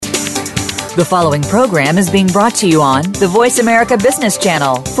The following program is being brought to you on the Voice America Business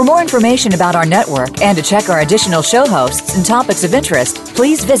Channel. For more information about our network and to check our additional show hosts and topics of interest,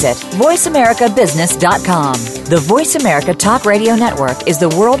 please visit voiceamericabusiness.com. The Voice America Talk Radio Network is the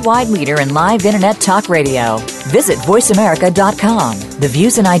worldwide leader in live Internet talk radio. Visit voiceamerica.com. The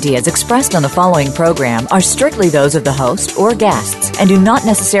views and ideas expressed on the following program are strictly those of the host or guests and do not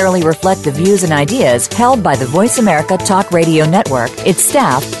necessarily reflect the views and ideas held by the Voice America Talk Radio Network, its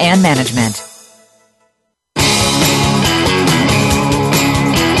staff, and management.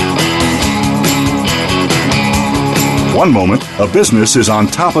 One moment, a business is on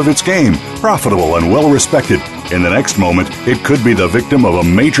top of its game, profitable and well-respected. In the next moment, it could be the victim of a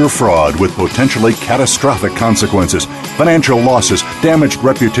major fraud with potentially catastrophic consequences, financial losses, damaged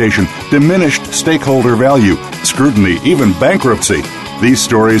reputation, diminished stakeholder value, scrutiny, even bankruptcy. These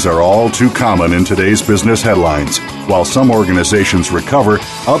stories are all too common in today's business headlines. While some organizations recover,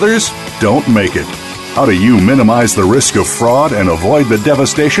 others don't make it. How do you minimize the risk of fraud and avoid the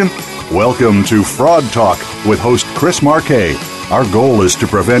devastation? Welcome to Fraud Talk with host Chris Marquet. Our goal is to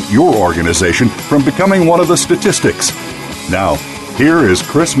prevent your organization from becoming one of the statistics. Now, here is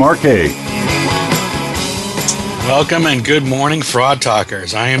Chris Marquet. Welcome and good morning, Fraud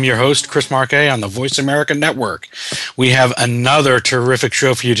Talkers. I am your host, Chris Marquet, on the Voice America Network. We have another terrific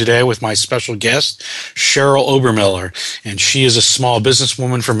show for you today with my special guest, Cheryl Obermiller. And she is a small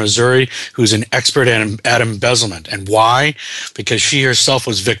businesswoman from Missouri who's an expert at embezzlement. And why? Because she herself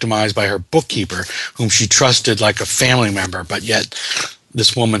was victimized by her bookkeeper, whom she trusted like a family member, but yet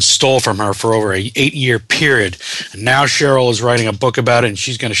this woman stole from her for over an 8-year period. And now Cheryl is writing a book about it, and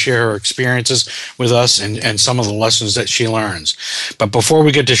she's going to share her experiences with us and some of the lessons that she learns. But before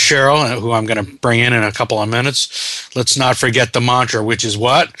we get to Cheryl, who I'm going to bring in a couple of minutes, let's not forget the mantra, which is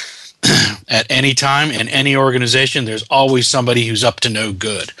what? At any time, in any organization, there's always somebody who's up to no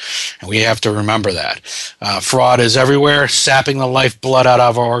good. And we have to remember that. Fraud is everywhere, sapping the lifeblood out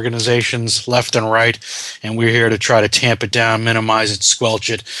of our organizations left and right. And we're here to try to tamp it down, minimize it,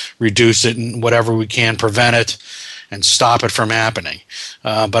 squelch it, reduce it, and whatever we can, prevent it and stop it from happening.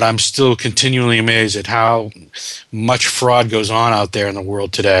 But I'm still continually amazed at how much fraud goes on out there in the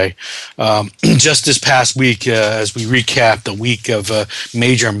world today. Just this past week, as we recap the week of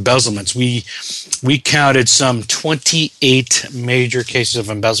major embezzlements, we counted some 28 major cases of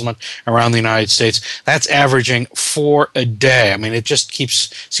embezzlement around the United States. That's averaging 4 a day. I mean, it just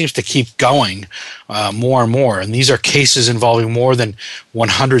seems to keep going more and more. And these are cases involving more than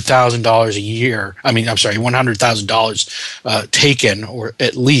 $100,000 a year. $100,000 taken, or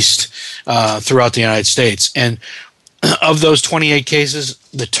at least throughout the United States. And of those 28 cases,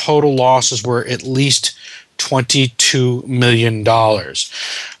 the total losses were at least $22 million. And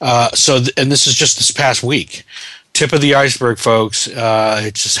this is just this past week. Tip of the iceberg, folks.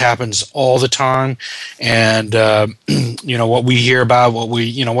 It just happens all the time. And, what we hear about,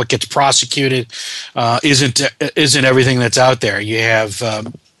 what gets prosecuted isn't everything that's out there. You have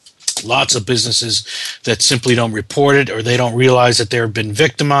lots of businesses that simply don't report it, or they don't realize that they've been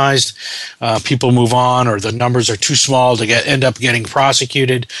victimized. People move on, or the numbers are too small to end up getting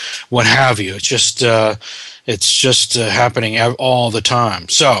prosecuted, what have you. It's just happening all the time.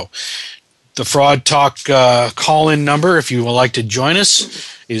 So the Fraud Talk call-in number, if you would like to join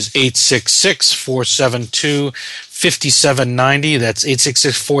us, is 866-472-5790. That's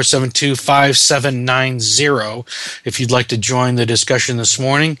 866-472-5790 if you'd like to join the discussion this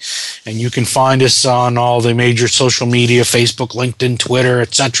morning. And you can find us on all the major social media, Facebook, LinkedIn, Twitter,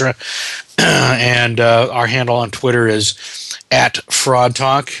 etc. And our handle on Twitter is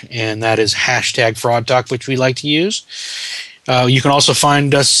 @FraudTalk, and that is #FraudTalk, which we like to use. You can also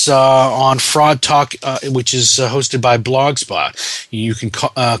find us on Fraud Talk, which is hosted by Blogspot. You can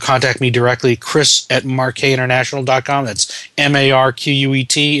contact me directly, chris@marquetinternational.com. That's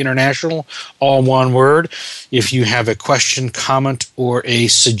MARQUET International, all one word, if you have a question, comment, or a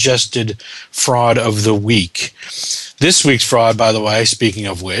suggested fraud of the week. This week's fraud, by the way, speaking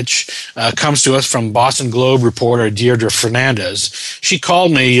of which, comes to us from Boston Globe reporter Deirdre Fernandez. She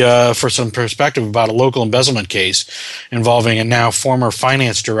called me for some perspective about a local embezzlement case involving a now former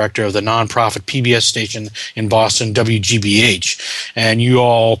finance director of the nonprofit PBS station in Boston, WGBH. And you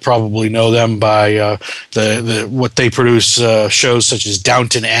all probably know them by what they produce, shows such as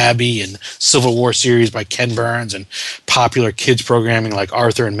Downton Abbey and Civil War series by Ken Burns, and popular kids programming like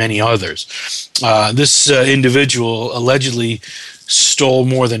Arthur and many others. This individual allegedly stole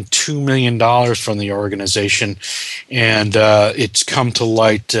more than $2 million from the organization and it's come to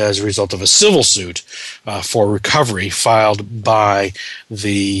light as a result of a civil suit for recovery filed by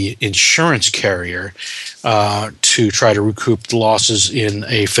the insurance carrier to try to recoup the losses in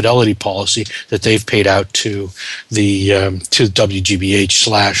a fidelity policy that they've paid out to the WGBH/PBS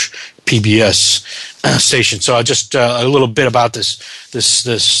station. So just a little bit about this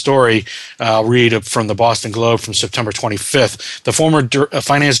story. I'll read from the Boston Globe from September 25th. The former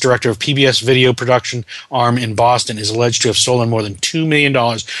finance director of PBS video production arm in Boston is alleged to have stolen more than $2 million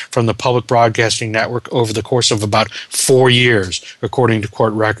from the public broadcasting network over the course of about 4 years, according to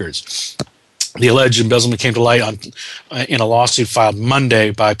court records. The alleged embezzlement came to light in a lawsuit filed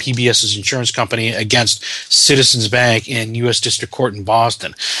Monday by PBS's insurance company against Citizens Bank in U.S. District Court in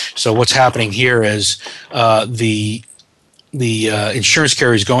Boston. So what's happening here is the insurance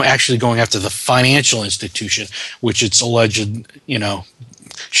carrier is going after the financial institution, which it's alleged,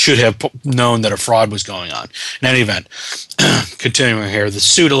 should have known that a fraud was going on. In any event, continuing here, the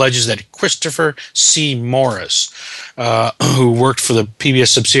suit alleges that Christopher C. Morris, who worked for the PBS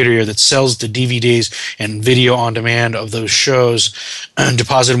subsidiary that sells the DVDs and video on demand of those shows,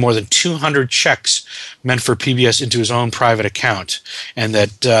 deposited more than 200 checks meant for PBS into his own private account, and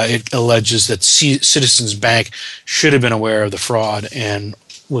that it alleges that Citizens Bank should have been aware of the fraud and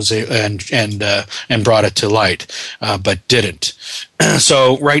brought it to light, but didn't.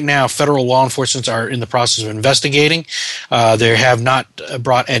 So right now, federal law enforcement are in the process of investigating. They have not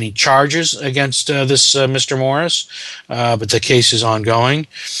brought any charges against this Mr. Morris, but the case is ongoing.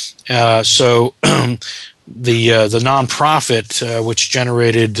 So the nonprofit, which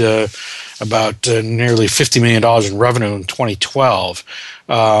generated about nearly $50 million in revenue in 2012,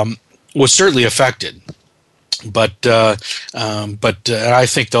 was certainly affected. But I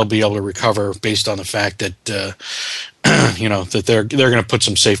think they'll be able to recover based on the fact that that they're going to put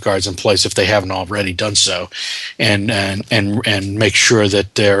some safeguards in place if they haven't already done so, and make sure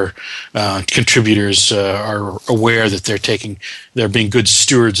that their contributors are aware that they're being good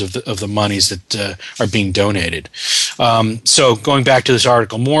stewards of the monies that are being donated. So going back to this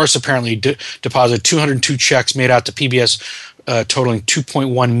article, Morris apparently deposited 202 checks made out to PBS. Totaling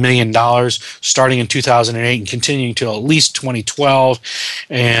 $2.1 million, starting in 2008 and continuing till at least 2012,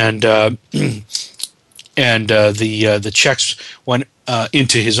 and the checks went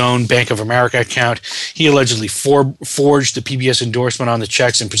into his own Bank of America account. He allegedly forged the PBS endorsement on the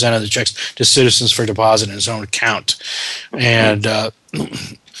checks and presented the checks to citizens for deposit in his own account. And the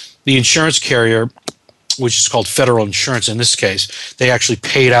insurance carrier, which is called Federal Insurance in this case, they actually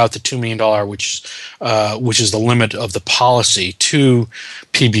paid out the $2 million, which is the limit of the policy, to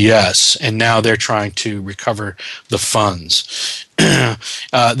PBS, and now they're trying to recover the funds.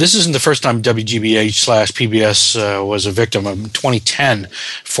 This isn't the first time WGBH/PBS was a victim. In 2010,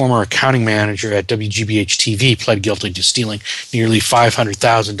 former accounting manager at WGBH TV pled guilty to stealing nearly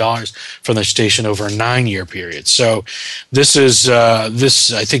 $500,000 from the station over a 9-year period. So this is I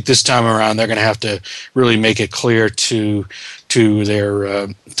think this time around they're going to have to really make it clear to their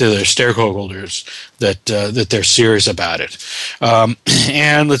stakeholders that they're serious about it.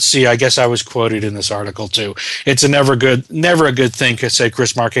 And let's see, I guess I was quoted in this article too. It's never a good thing, said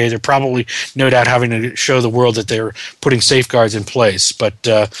Chris Marquet. They're probably no doubt having to show the world that they're putting safeguards in place, but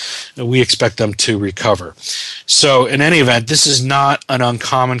we expect them to recover. So in any event, this is not an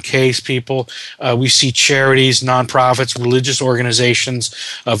uncommon case, people. We see charities, nonprofits, religious organizations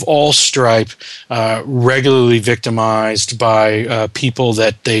of all stripe regularly victimized by people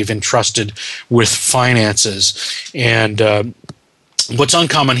that they've entrusted with finances. And what's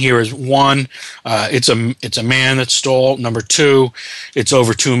uncommon here is, one, it's a man that stole. Number two, it's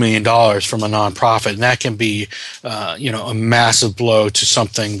over $2 million from a nonprofit, and that can be a massive blow to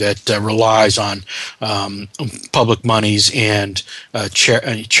something that relies on public monies and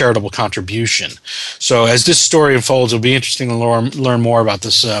charitable contribution. So as this story unfolds, it'll be interesting to learn more about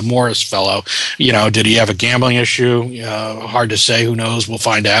this Morris fellow. Did he have a gambling issue? Hard to say. Who knows? We'll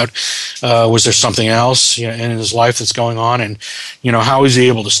find out. Was there something else in his life that's going on? And how is he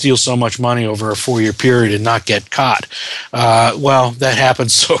able to steal so much money over a 4-year period and not get caught? Well, that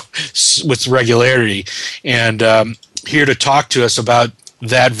happens with regularity. And here to talk to us about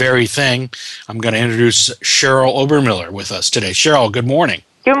that very thing, I'm going to introduce Cheryl Obermiller with us today. Cheryl, good morning.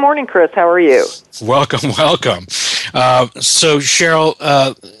 Good morning, Chris. How are you? Welcome. So, Cheryl,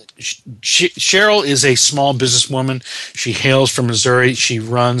 Cheryl is a small businesswoman. She hails from Missouri. She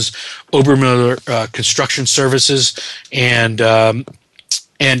runs Obermiller Construction Services, and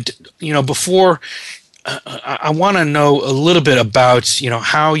before I want to know a little bit about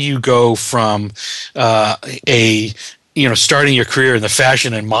how you go from a starting your career in the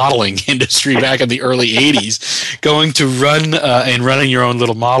fashion and modeling industry back in the early 80s, going to running your own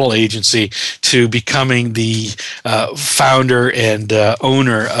little model agency, to becoming the founder and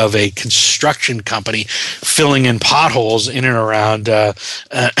owner of a construction company filling in potholes in and around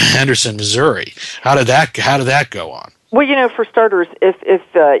Henderson, Missouri. How did that go on? Well, for starters,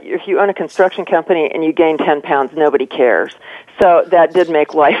 if you own a construction company and you gain 10 pounds, nobody cares. So that did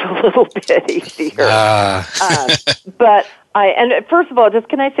make life a little bit easier. But and first of all, just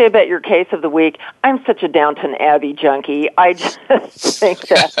can I say about your case of the week, I'm such a Downton Abbey junkie. I just think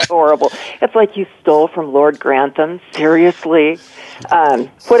that's horrible. It's like you stole from Lord Grantham. Seriously.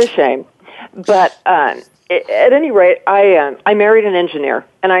 What a shame. But at any rate, I married an engineer,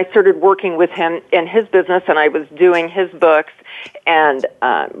 and I started working with him in his business, and I was doing his books. And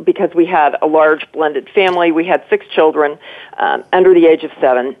because we had a large blended family, we had 6 children under the age of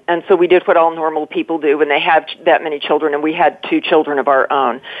 7. And so we did what all normal people do when they have that many children, and we had 2 children of our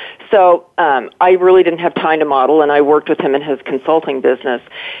own. So I really didn't have time to model, and I worked with him in his consulting business.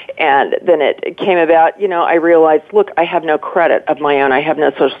 And then it came about, I realized, look, I have no credit of my own. I have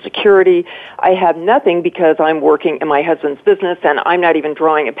no Social Security. I have nothing because I'm working in my husband's business, and I'm not even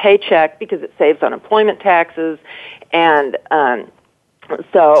drawing a paycheck because it saves unemployment taxes. And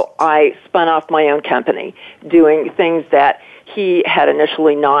so I spun off my own company, doing things that he had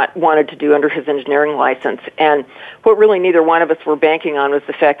initially not wanted to do under his engineering license. And what really neither one of us were banking on was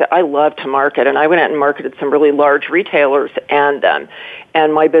the fact that I love to market, and I went out and marketed some really large retailers, and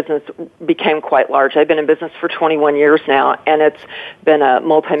my business became quite large. I've been in business for 21 years now, and it's been a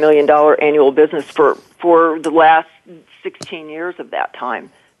multi-million-dollar annual business for the last 16 years of that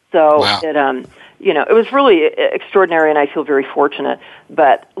time. So wow. It was really extraordinary, and I feel very fortunate.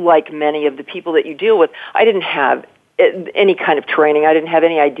 But like many of the people that you deal with, I didn't have any kind of training. I didn't have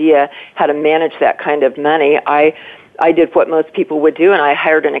any idea how to manage that kind of money. I did what most people would do, and I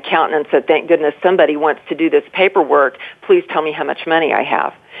hired an accountant and said, thank goodness somebody wants to do this paperwork. Please tell me how much money I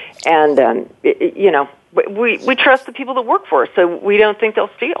have. And, we trust the people that work for us, so we don't think they'll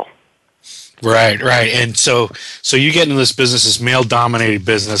steal. Right. And so you get into this business, this male-dominated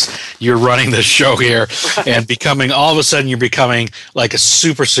business. You're running this show here, and all of a sudden, you're becoming like a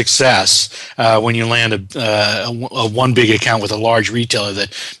super success when you land a one big account with a large retailer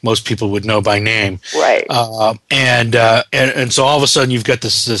that most people would know by name. Right. And so all of a sudden, you've got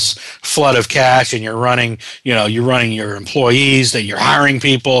this flood of cash, and you're running your employees, that you're hiring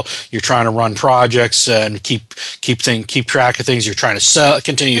people, you're trying to run projects and keep track of things. You're trying to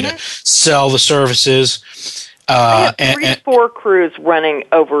continue to sell the services. I have 3 or 4 crews running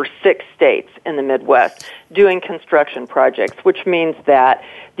over 6 states in the Midwest doing construction projects, which means that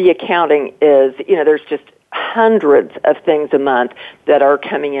the accounting is, there's just hundreds of things a month that are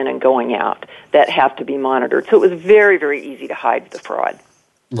coming in and going out that have to be monitored. So it was very, very easy to hide the fraud.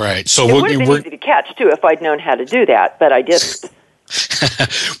 Right. So it would have been easy to catch, too, if I'd known how to do that, but I didn't.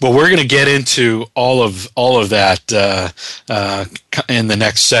 Well, we're going to get into all of that in the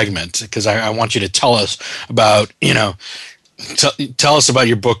next segment, because I want you to tell us about tell us about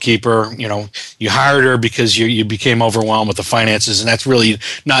your bookkeeper. You hired her because you became overwhelmed with the finances, and that's really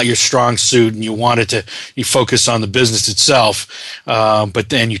not your strong suit, and you focus on the business itself. But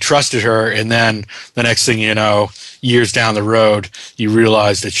then you trusted her, and then the next thing you know, years down the road, you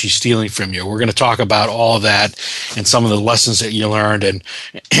realize that she's stealing from you. We're going to talk about all of that and some of the lessons that you learned and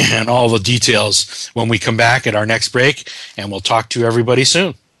all the details when we come back at our next break, and we'll talk to everybody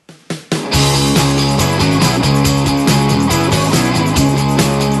soon.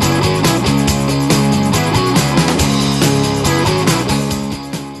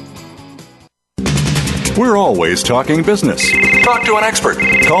 We're always talking business. Talk to an expert.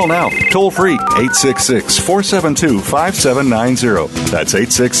 Call now, toll free, 866-472-5790. That's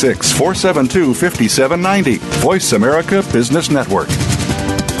 866-472-5790. Voice America Business Network.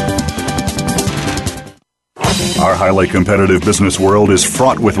 Our highly competitive business world is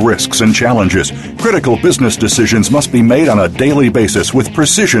fraught with risks and challenges. Critical business decisions must be made on a daily basis with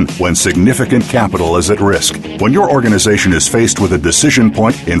precision when significant capital is at risk. When your organization is faced with a decision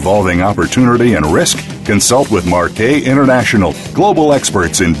point involving opportunity and risk, consult with Marquet International, global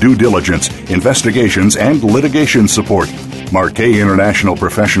experts in due diligence, investigations, and litigation support. Marquet International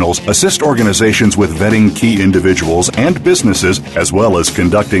professionals assist organizations with vetting key individuals and businesses, as well as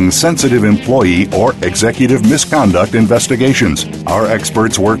conducting sensitive employee or executive misconduct investigations. Our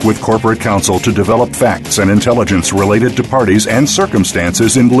experts work with corporate counsel to develop facts and intelligence related to parties and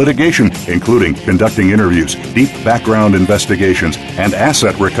circumstances in litigation, including conducting interviews, deep background investigations, and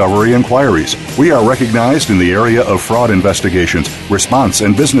asset recovery inquiries. We are recognized in the area of fraud investigations, response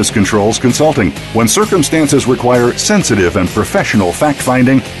and business controls consulting. When circumstances require sensitive and professional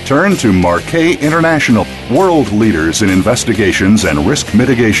fact-finding, turn to Marquet International, world leaders in investigations and risk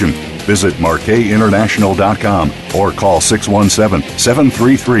mitigation. Visit MarquetInternational.com or call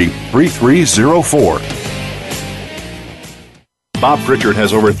 617-733-3304. Bob Pritchard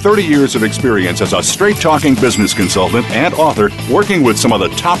has over 30 years of experience as a straight-talking business consultant and author working with some of the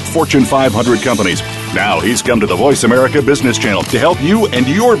top Fortune 500 companies. Now he's come to the Voice America Business Channel to help you and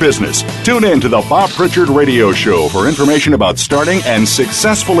your business. Tune in to the Bob Pritchard Radio Show for information about starting and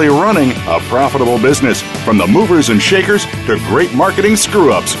successfully running a profitable business. From the movers and shakers to great marketing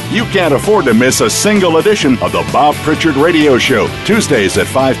screw-ups, you can't afford to miss a single edition of the Bob Pritchard Radio Show. Tuesdays at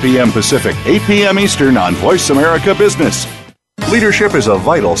 5 p.m. Pacific, 8 p.m. Eastern on Voice America Business. Leadership is a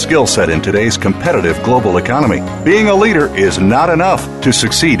vital skill set in today's competitive global economy. Being a leader is not enough. To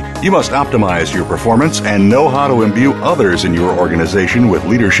succeed, you must optimize your performance and know how to imbue others in your organization with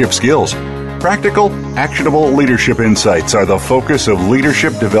leadership skills. Practical, actionable leadership insights are the focus of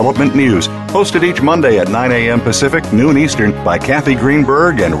Leadership Development News, hosted each Monday at 9 a.m. Pacific, noon Eastern by Kathy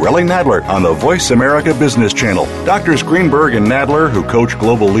Greenberg and Relly Nadler on the Voice America Business Channel. Doctors Greenberg and Nadler, who coach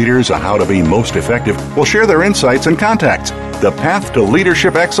global leaders on how to be most effective, will share their insights and contacts. The path to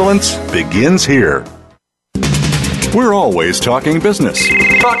leadership excellence begins here. We're always talking business.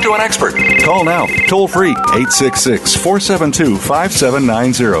 Talk to an expert. Call now, toll free,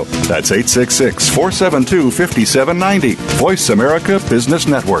 866-472-5790. That's 866-472-5790. Voice America Business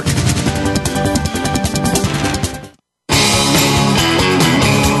Network.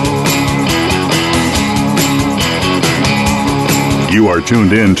 You are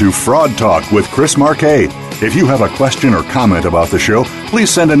tuned in to Fraud Talk with Chris Marquet. If you have a question or comment about the show, please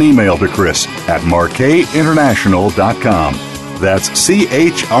send an email to Chris at marquetinternational.com. That's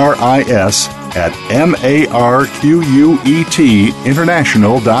CHRIS at MARQUET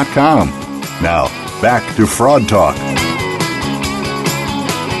international.com. Now, back to Fraud Talk.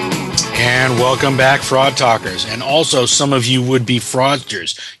 And welcome back, Fraud Talkers. And also, some of you would-be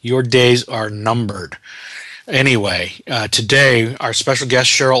fraudsters. Your days are numbered. Anyway, today our special guest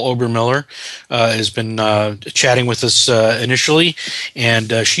Cheryl Obermiller has been chatting with us initially,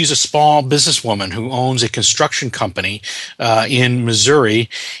 and she's a small businesswoman who owns a construction company in Missouri,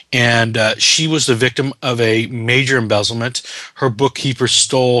 and she was the victim of a major embezzlement. Her bookkeeper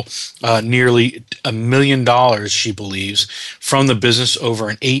stole nearly $1 million, she believes, from the business over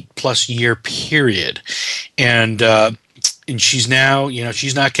an 8+ year period, and she's now,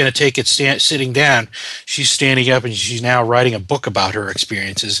 she's not going to take it sitting down. She's standing up, and she's now writing a book about her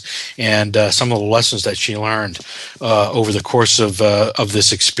experiences and some of the lessons that she learned over the course of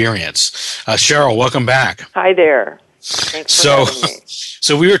this experience. Cheryl, welcome back. Hi there. Thanks for having me.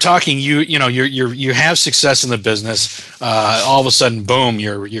 So we were talking. You have success in the business. All of a sudden, boom!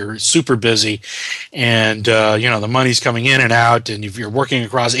 You're super busy, and the money's coming in and out, and you're working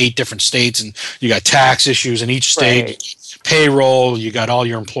across 8 different states, and you got tax issues in each state. Right. Payroll, you got all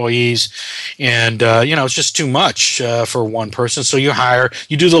your employees, and it's just too much for one person. So you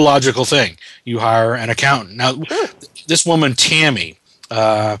do the logical thing. You hire an accountant. Now, sure. This woman, Tammy,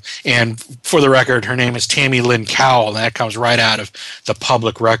 and for the record, her name is Tammy Lynn Cowell, and that comes right out of the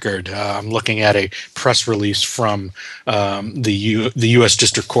public record. I'm looking at a press release from the U.S.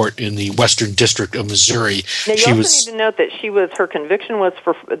 District Court in the Western District of Missouri. Now, you need to note that her conviction was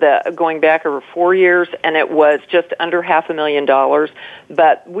for going back over 4 years, and it was just under $500,000.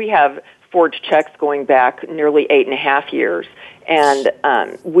 But we have forged checks going back nearly 8.5 years, and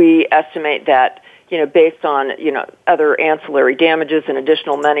we estimate that, based on, other ancillary damages and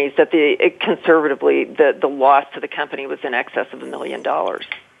additional monies, that conservatively the loss to the company was in excess of $1 million.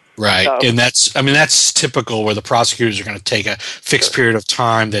 Right, so, and that's typical, where the prosecutors are going to take a fixed period of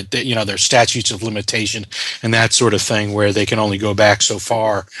time that there's statutes of limitation and that sort of thing, where they can only go back so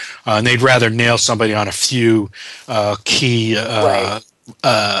far, and they'd rather nail somebody on a few key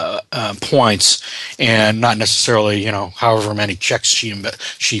points, and not necessarily however many checks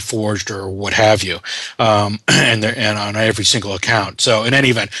she forged or what have you, and on every single account. So in any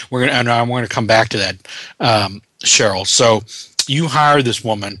event, we're going to come back to that, Cheryl. So you hired this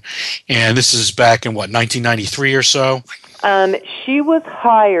woman, and this is back in 1993 or so. She was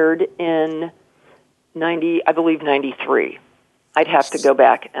hired in I believe 93. I'd have to go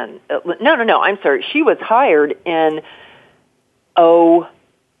back and, no, I'm sorry. She was hired in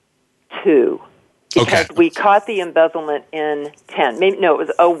 02. Because we caught the embezzlement in 10. Maybe, no, it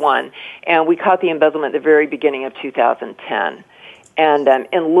was 01. And we caught the embezzlement at the very beginning of 2010. And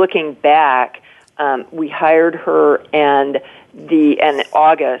in looking back, we hired her in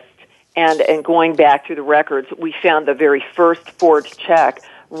August. And going back through the records, we found the very first forged check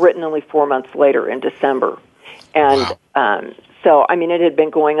written only 4 months later in December. And so, I mean, it had been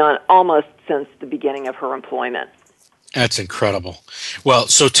going on almost since the beginning of her employment. That's incredible. Well,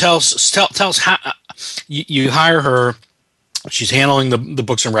 so tell us how you hire her. She's handling the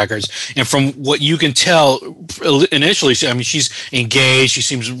books and records, and from what you can tell initially, she's engaged. She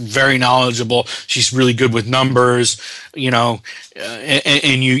seems very knowledgeable. She's really good with numbers,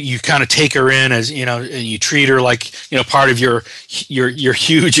 and you kind of take her in as and you treat her like part of your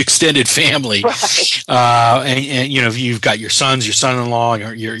huge extended family. Right. And you've got your sons, your son-in-law,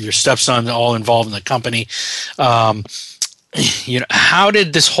 your stepson, all involved in the company. How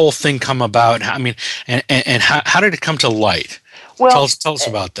did this whole thing come about? I mean, and how did it come to light? Well, tell us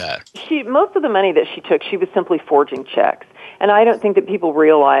about that. Most of the money that she took, she was simply forging checks. And I don't think that people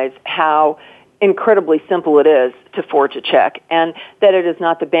realize how incredibly simple it is to forge a check, and that it is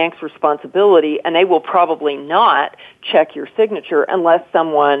not the bank's responsibility, and they will probably not check your signature unless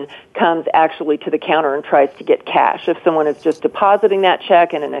someone comes actually to the counter and tries to get cash. If someone is just depositing that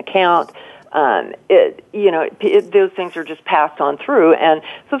check in an account, those things are just passed on through, and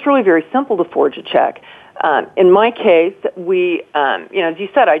so it's really very simple to forge a check. In my case, we, as you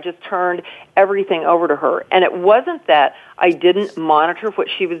said, I just turned everything over to her, and it wasn't that I didn't monitor what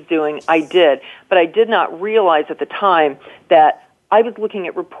she was doing. I did, but I did not realize at the time that I was looking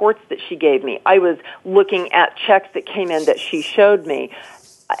at reports that she gave me. I was looking at checks that came in that she showed me.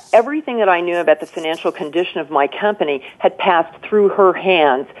 Everything that I knew about the financial condition of my company had passed through her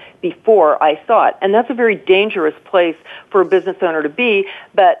hands before I saw it. And that's a very dangerous place for a business owner to be,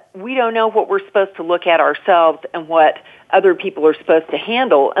 but we don't know what we're supposed to look at ourselves and what other people are supposed to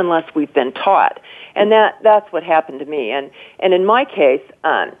handle unless we've been taught. And that's what happened to me. And in my case,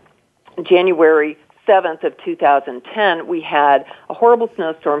 January 7th of 2010, we had a horrible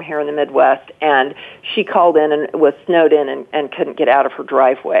snowstorm here in the Midwest, and she called in and was snowed in and couldn't get out of her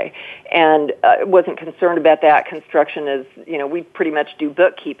driveway. And wasn't concerned about that. Construction is, we pretty much do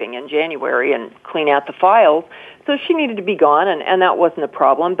bookkeeping in January and clean out the files. So she needed to be gone, and that wasn't a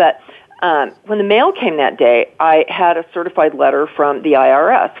problem. But when the mail came that day, I had a certified letter from the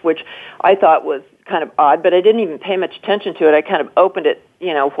IRS, which I thought was kind of odd, but I didn't even pay much attention to it. I kind of opened it,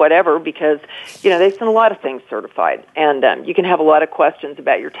 whatever, because, they send a lot of things certified, and you can have a lot of questions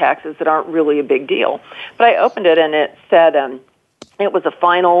about your taxes that aren't really a big deal. But I opened it, and it said it was a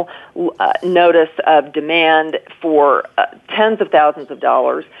final notice of demand for tens of thousands of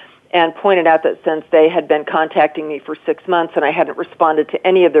dollars, and pointed out that since they had been contacting me for 6 months and I hadn't responded to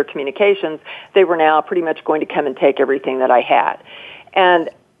any of their communications, they were now pretty much going to come and take everything that I had. And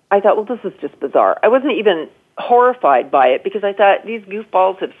I thought, well, this is just bizarre. I wasn't even horrified by it because I thought these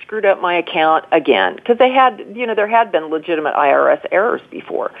goofballs have screwed up my account again, because they had, there had been legitimate IRS errors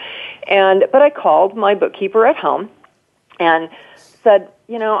before. But I called my bookkeeper at home and said,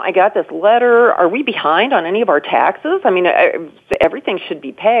 I got this letter. Are we behind on any of our taxes? I mean, everything should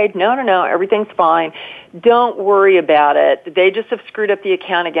be paid. No, everything's fine. Don't worry about it. They just have screwed up the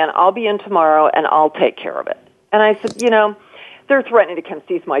account again. I'll be in tomorrow and I'll take care of it. And I said, they're threatening to come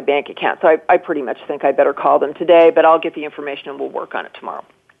seize my bank account, so I pretty much think I better call them today, but I'll get the information and we'll work on it tomorrow.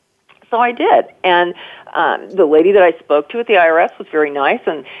 So I did, and the lady that I spoke to at the IRS was very nice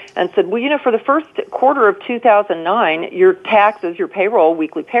and said, well, for the first quarter of 2009, your taxes, your payroll,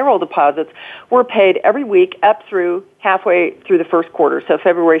 weekly payroll deposits were paid every week up through halfway through the first quarter, so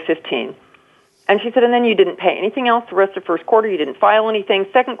February 15. And she said, and then you didn't pay anything else the rest of the first quarter. You didn't file anything.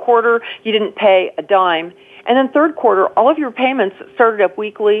 Second quarter, you didn't pay a dime. And then third quarter, all of your payments started up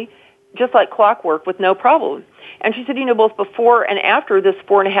weekly, just like clockwork, with no problem. And she said, both before and after this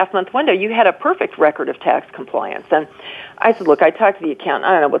 4.5-month window, you had a perfect record of tax compliance. And I said, look, I talked to the accountant.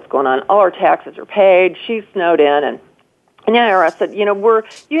 I don't know what's going on. All our taxes are paid. She's snowed in. And the IRS said,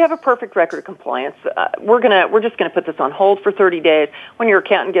 you have a perfect record of compliance. We're just gonna put this on hold for 30 days. When your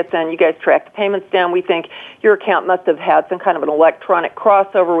accountant gets in, you guys track the payments down. We think your account must have had some kind of an electronic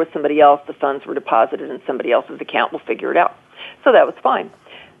crossover with somebody else. The funds were deposited in somebody else's account. We'll figure it out. So that was fine.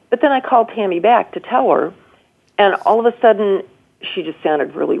 But then I called Tammy back to tell her, and all of a sudden, she just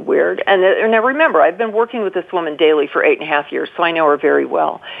sounded really weird. And now remember, I've been working with this woman daily for 8.5 years, so I know her very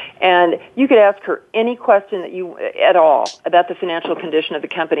well. And you could ask her any question that you at all about the financial condition of the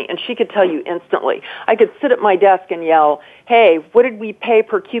company, and she could tell you instantly. I could sit at my desk and yell, "Hey, what did we pay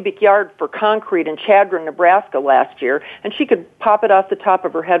per cubic yard for concrete in Chadron, Nebraska last year?" And she could pop it off the top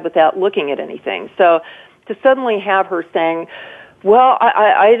of her head without looking at anything. So to suddenly have her saying, "Well,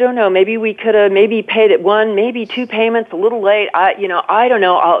 I don't know. Maybe we could have maybe paid it one, maybe two payments a little late. I don't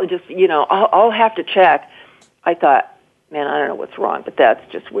know. I'll have to check." I thought, man, I don't know what's wrong, but that's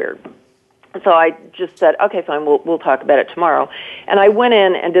just weird. So I just said, okay, fine, we'll talk about it tomorrow. And I went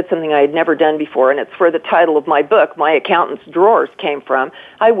in and did something I had never done before, and it's where the title of my book, My Accountant's Drawers, came from.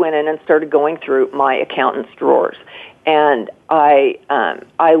 I went in and started going through my accountant's drawers. And I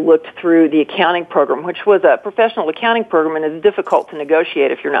looked through the accounting program, which was a professional accounting program and is difficult to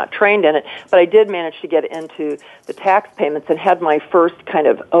negotiate if you're not trained in it. But I did manage to get into the tax payments and had my first kind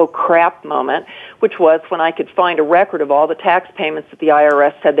of, oh, crap moment, which was when I could find a record of all the tax payments that the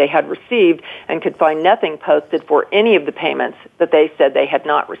IRS said they had received and could find nothing posted for any of the payments that they said they had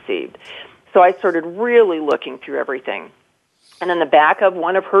not received. So I started really looking through everything. And in the back of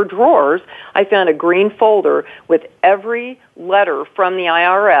one of her drawers, I found a green folder with every letter from the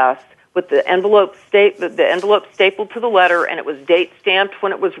IRS with the envelope stapled to the letter, and it was date stamped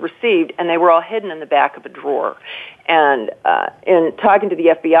when it was received, and they were all hidden in the back of a drawer. And in talking to the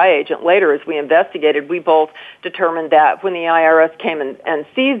FBI agent later as we investigated, we both determined that when the IRS came and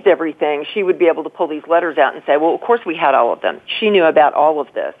seized everything, she would be able to pull these letters out and say, well, of course we had all of them. She knew about all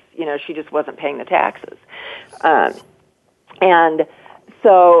of this. She just wasn't paying the taxes. And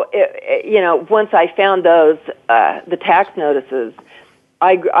so, once I found those, the tax notices,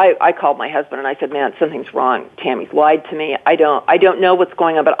 I called my husband and I said, man, something's wrong. Tammy's lied to me. I don't know what's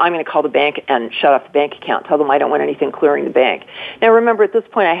going on, but I'm going to call the bank and shut off the bank account, tell them I don't want anything clearing the bank. Now, remember, at this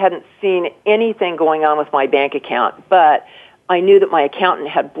point, I hadn't seen anything going on with my bank account, but I knew that my accountant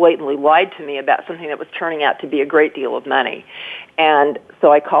had blatantly lied to me about something that was turning out to be a great deal of money. And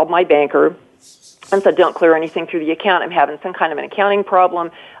so I called my banker and said, don't clear anything through the account. I'm having some kind of an accounting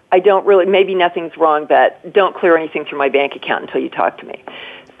problem. Maybe nothing's wrong, but don't clear anything through my bank account until you talk to me.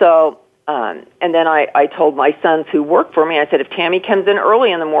 So, and then I told my sons who work for me, I said, if Tammy comes in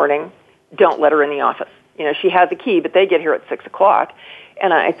early in the morning, don't let her in the office. She has a key, but they get here at 6 o'clock.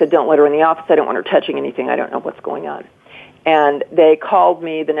 And I said, don't let her in the office. I don't want her touching anything. I don't know what's going on. And they called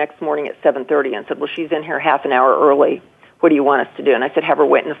me the next morning at 7:30 and said, well, she's in here half an hour early. What do you want us to do? And I said, have her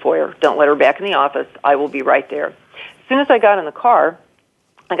wait in the foyer. Don't let her back in the office. I will be right there. As soon as I got in the car,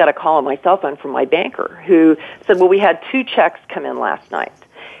 I got a call on my cell phone from my banker who said, well, we had 2 checks come in last night.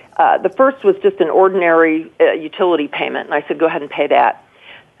 The first was just an ordinary utility payment, and I said, go ahead and pay that.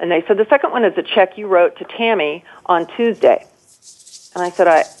 And they said, the second one is a check you wrote to Tammy on Tuesday. And I said,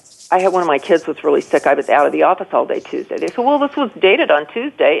 I had one of my kids was really sick. I was out of the office all day Tuesday. They said, well, this was dated on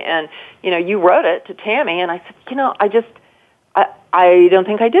Tuesday, and, you wrote it to Tammy. And I said, I don't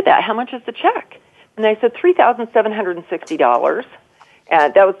think I did that. How much is the check? And they said $3,760.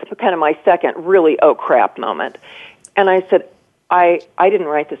 And that was kind of my second really, oh, crap moment. And I said, I didn't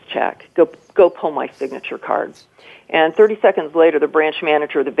write this check. Go pull my signature card. And 30 seconds later, the branch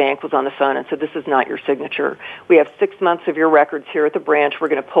manager of the bank was on the phone and said, this is not your signature. We have 6 months of your records here at the branch. We're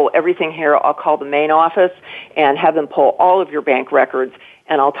going to pull everything here. I'll call the main office and have them pull all of your bank records,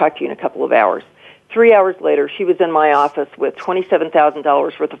 and I'll talk to you in a couple of hours. 3 hours later, she was in my office with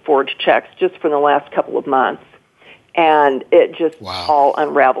 $27,000 worth of forged checks just for the last couple of months. And it just all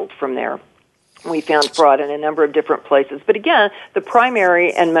unraveled from there. We found fraud in a number of different places. But again, the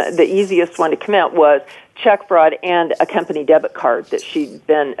primary and the easiest one to commit was check fraud and a company debit card that she'd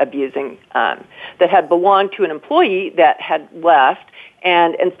been abusing that had belonged to an employee that had left.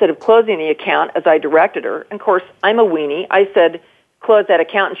 And instead of closing the account as I directed her, and of course, I'm a weenie, I said, close that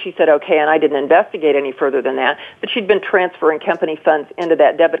account, and she said, okay, and I didn't investigate any further than that. But she'd been transferring company funds into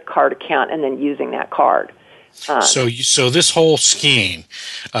that debit card account and then using that card. So this whole scheme,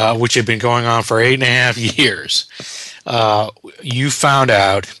 which had been going on for 8.5 years, you found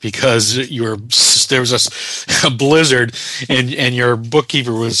out because there was a blizzard, and your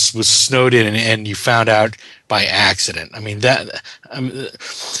bookkeeper was snowed in, and you found out by accident. I mean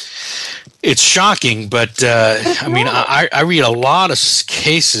it's shocking, but I read a lot of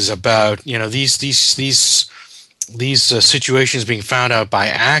cases about these these situations being found out by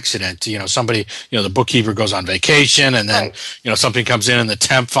accident. Somebody, the bookkeeper goes on vacation, and then something comes in, and the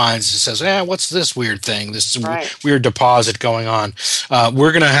temp finds and says, what's this weird thing, this weird deposit going on.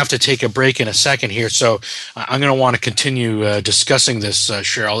 We're going to have to take a break in a second here, so I'm going to want to continue discussing this,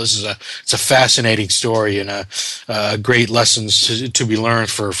 Cheryl. It's a fascinating story, and a great lessons to be learned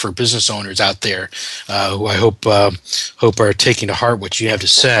for business owners out there who I hope are taking to heart what you have to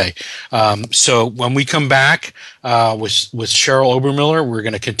say. So when we come back with Cheryl Obermiller, we're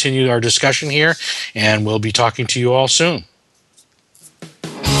going to continue our discussion here, and we'll be talking to you all soon.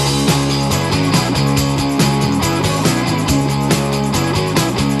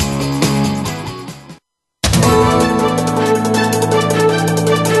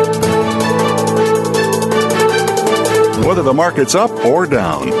 Whether the market's up or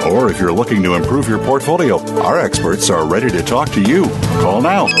down, or if you're looking to improve your portfolio, our experts are ready to talk to you. Call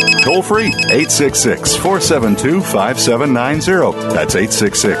now. Toll free, 866-472-5790. That's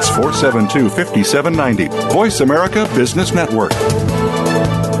 866-472-5790. Voice America Business Network.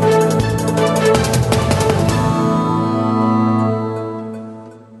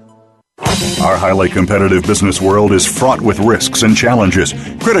 Our highly competitive business world is fraught with risks and challenges.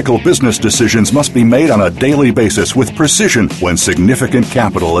 Critical business decisions must be made on a daily basis with precision when significant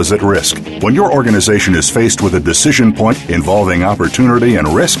capital is at risk. When your organization is faced with a decision point involving opportunity and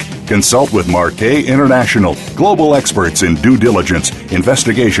risk, consult with Marquet International, global experts in due diligence,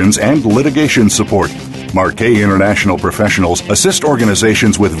 investigations, and litigation support. Marquet International professionals assist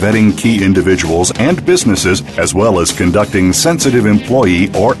organizations with vetting key individuals and businesses, as well as conducting sensitive employee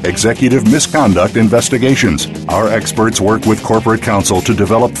or executive misconduct investigations. Our experts work with corporate counsel to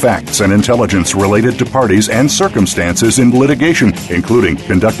develop facts and intelligence related to parties and circumstances in litigation, including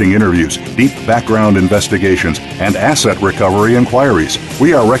conducting interviews, deep background investigations, and asset recovery inquiries.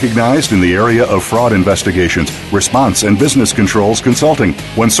 We are recognized in the area of fraud investigations, response and business controls consulting.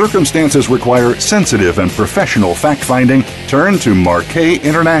 When circumstances require sensitive and professional fact-finding, turn to Marquet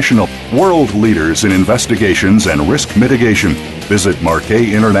International, world leaders in investigations and risk mitigation. Visit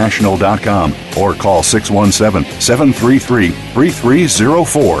MarquetInternational.com or call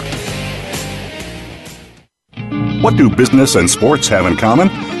 617-733-3304. What do business and sports have in common?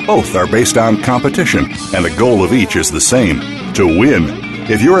 Both are based on competition, and the goal of each is the same: to win.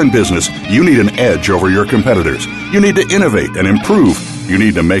 If you're in business, you need an edge over your competitors. You need to innovate and improve. You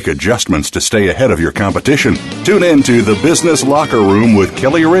need to make adjustments to stay ahead of your competition. Tune in to The Business Locker Room with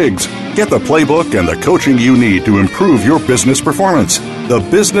Kelly Riggs. Get the playbook and the coaching you need to improve your business performance. The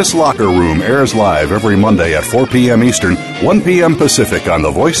Business Locker Room airs live every Monday at 4 p.m. Eastern, 1 p.m. Pacific on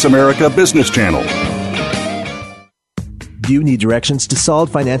the Voice America Business Channel. Do you need directions to solid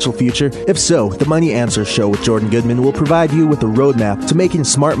financial future? If so, the Money Answer Show with Jordan Goodman will provide you with a roadmap to making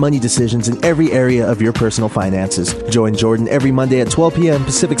smart money decisions in every area of your personal finances. Join Jordan every Monday at 12 p.m.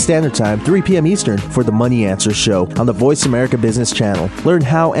 Pacific Standard Time, 3 p.m. Eastern for the Money Answer Show on the Voice America Business Channel. Learn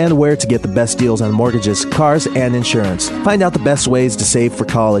how and where to get the best deals on mortgages, cars, and insurance. Find out the best ways to save for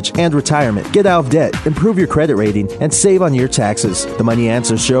college and retirement. Get out of debt, improve your credit rating, and save on your taxes. The Money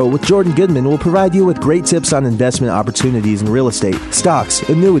Answer Show with Jordan Goodman will provide you with great tips on investment opportunities in real estate, stocks,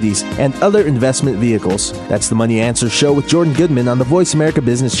 annuities, and other investment vehicles. That's the Money Answer Show with Jordan Goodman on the Voice America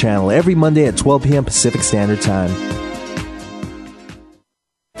Business Channel every Monday at 12 p.m. Pacific Standard Time.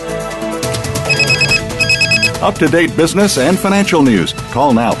 Up-to-date business and financial news.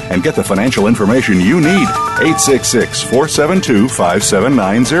 Call now and get the financial information you need.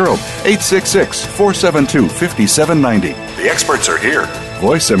 866-472-5790. 866-472-5790. The experts are here.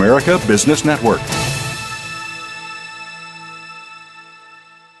 Voice America Business Network.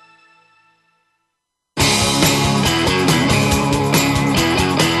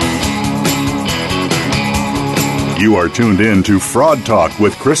 You are tuned in to Fraud Talk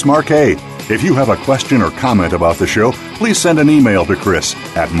with Chris Marquet. If you have a question or comment about the show, please send an email to Chris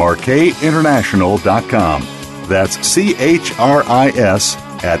at MarquetInternational.com. That's CHRIS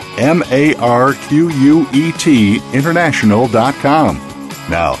at MARQUET International.com.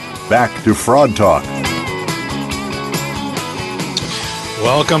 Now, back to Fraud Talk.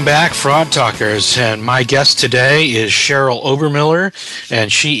 Welcome back, Fraud Talkers. And my guest today is Cheryl Obermiller,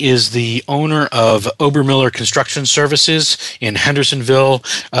 and she is the owner of Obermiller Construction Services in Hendersonville,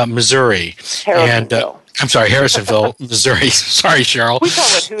 Missouri. Harrisonville, Missouri. Sorry, Cheryl. We call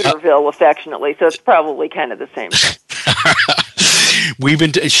it Hooterville affectionately, so it's probably kind of the same thing.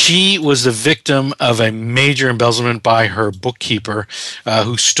 She was the victim of a major embezzlement by her bookkeeper,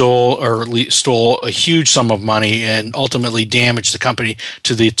 who stole a huge sum of money and ultimately damaged the company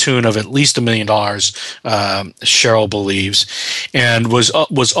to the tune of at least $1 million. Cheryl believes, and was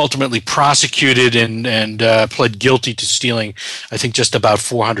ultimately prosecuted and pled guilty to stealing, I think, just about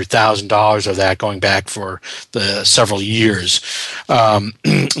 $400,000 of that, going back for the several years.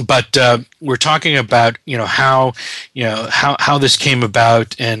 But we're talking about how this came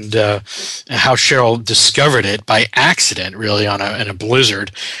about, and how Cheryl discovered it by accident, really, in a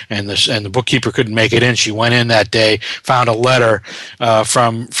blizzard, and the bookkeeper couldn't make it in. She went in that day, found a letter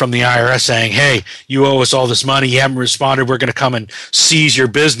from the IRS saying, "Hey, you owe us all this money. You haven't responded. We're going to come and seize your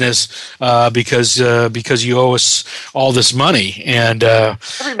business because you owe us all this money." And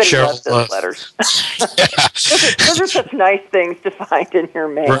everybody Cheryl, loves those letters. Those are such nice things to find in your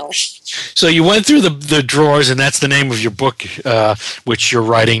mail. So you went through the drawers, and that's the name of your book, which you're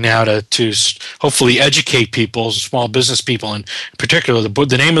writing now to hopefully educate people, small business people in particular.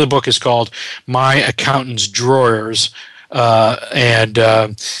 The name of the book is called "My Accountant's Drawers." And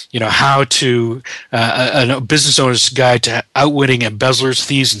how to a business owner's guide to outwitting embezzlers,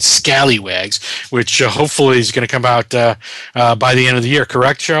 thieves, and scallywags, which hopefully is going to come out by the end of the year.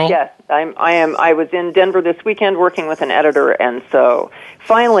 Correct, Cheryl? Yes, I was in Denver this weekend working with an editor, and so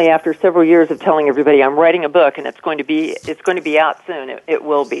finally, after several years of telling everybody I'm writing a book and it's going to be out soon, it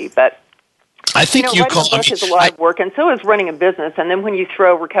will be, but. I think writing a book is a lot of work, and so is running a business. And then when you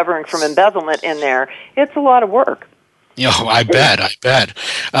throw recovering from embezzlement in there, it's a lot of work. I bet.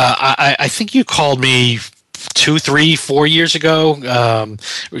 I think you called me 2, 3, 4 years ago,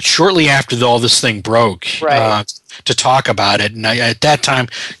 shortly after all this thing broke, right. To talk about it. And at that time,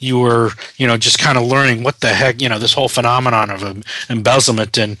 you were, just kind of learning what the heck, this whole phenomenon of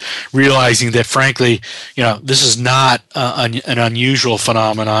embezzlement, and realizing that, frankly, this is not an unusual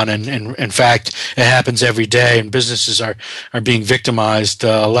phenomenon. And in fact, it happens every day, and businesses are being victimized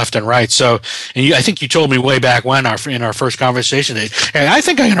left and right. So, I think you told me way back when, in our first conversation, that, hey, I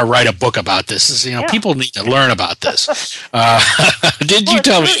think I'm going to write a book about this. People need to learn about this. Did you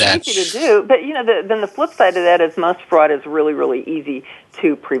tell me that? It's easy to do, but then the flip side of that is most fraud is really, really easy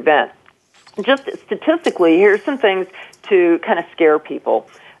to prevent. Just statistically, here's some things to kind of scare people.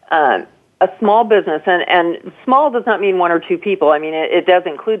 A small business, and small does not mean 1 or 2 people. I mean, it does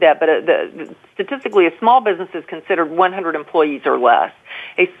include that, but statistically, a small business is considered 100 employees or less.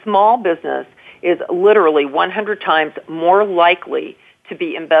 A small business is literally 100 times more likely to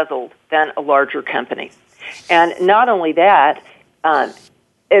be embezzled than a larger company. And not only that,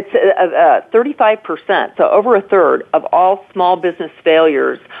 it's 35%, so over a third of all small business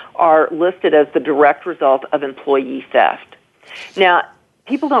failures are listed as the direct result of employee theft. Now,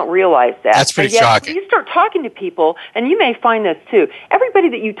 people don't realize that. That's pretty shocking. When you start talking to people, and you may find this too, everybody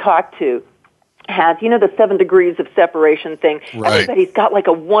that you talk to has, the 7 degrees of separation thing. Right. Everybody's got like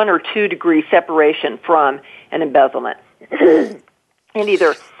a 1 or 2 degree separation from an embezzlement. And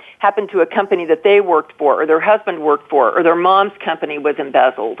either happened to a company that they worked for, or their husband worked for, or their mom's company was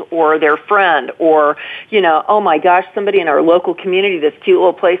embezzled, or their friend, or, oh my gosh, somebody in our local community, this cute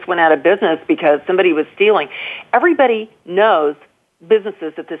little place went out of business because somebody was stealing. Everybody knows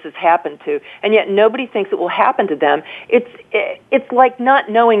businesses that this has happened to, and yet nobody thinks it will happen to them. It's like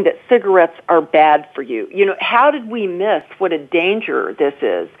not knowing that cigarettes are bad for you. How did we miss what a danger this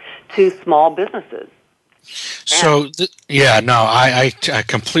is to small businesses? So, I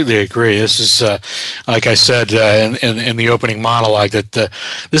completely agree. This is, like I said in the opening monologue, that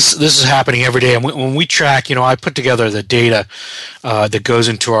this is happening every day. And when we track, I put together the data that goes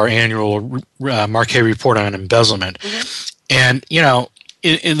into our annual Marquet report on embezzlement. Mm-hmm. And,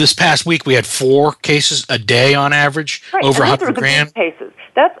 in this past week, we had 4 cases a day on average, right. over $100,000. $100,000. Cases.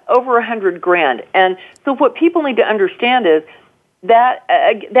 That's over $100,000. And so what people need to understand is that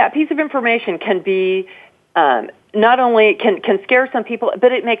that piece of information can be not only can scare some people,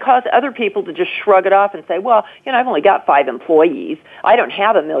 but it may cause other people to just shrug it off and say, well, I've only got 5 employees. I don't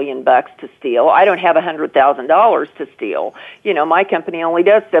have $1 million to steal. I don't have $100,000 to steal. My company only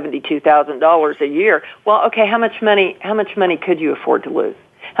does $72,000 a year. Well, okay, how much money could you afford to lose?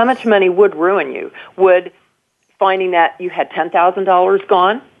 How much money would ruin you? Would finding that you had $10,000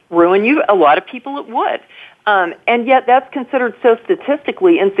 gone ruin you? A lot of people it would. And yet that's considered so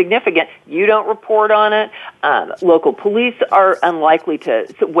statistically insignificant. You don't report on it. Local police are unlikely to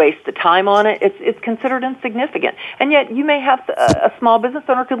waste the time on it. It's considered insignificant. And yet you may have a small business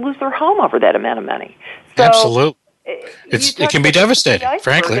owner could lose their home over that amount of money. So absolutely. It can be devastating,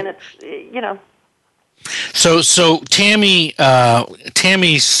 frankly. And it's, So Tammy's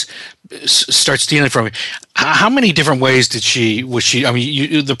start stealing from you. How many different ways was she? I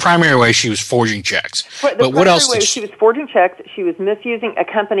mean, the primary way she was forging checks. But what else? She was forging checks. She was misusing a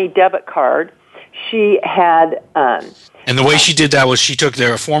company debit card. She had. And the way she did that was she took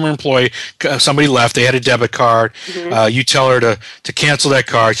their former employee, somebody left, they had a debit card. Mm-hmm. You tell her to cancel that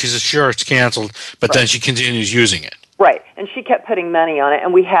card. She says, sure, it's canceled, but then she continues using it. Right, and she kept putting money on it,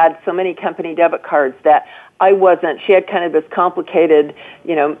 and we had so many company debit cards that she had kind of this complicated,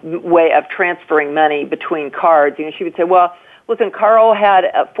 way of transferring money between cards. She would say, well, listen, Carl had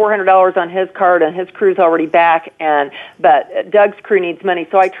 $400 on his card, and his crew's already back, but Doug's crew needs money,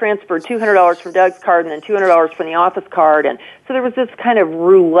 so I transferred $200 from Doug's card and then $200 from the office card, and so there was this kind of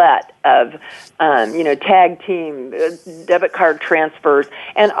roulette of, tag team debit card transfers,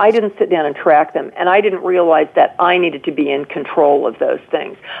 and I didn't sit down and track them, and I didn't realize that I needed to be in control of those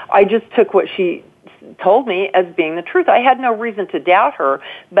things. I just took what she told me as being the truth. I had no reason to doubt her,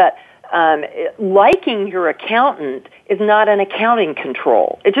 but liking your accountant is not an accounting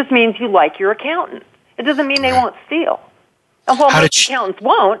control. It just means you like your accountant. It doesn't mean they won't steal. And while most accountants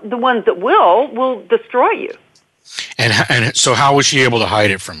won't, the ones that will destroy you. And so how was she able to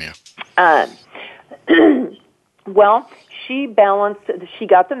hide it from you? Well, she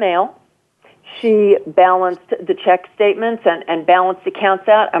got the mail. She balanced the check statements and balanced accounts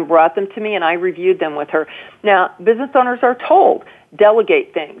out and brought them to me, and I reviewed them with her. Now, business owners are told,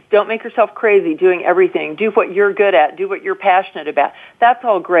 delegate things. Don't make yourself crazy doing everything. Do what you're good at. Do what you're passionate about. That's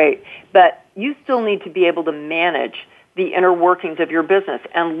all great, but you still need to be able to manage the inner workings of your business.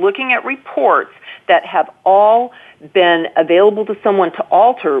 And looking at reports that have all been available to someone to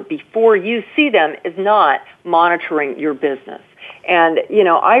alter before you see them is not monitoring your business. And,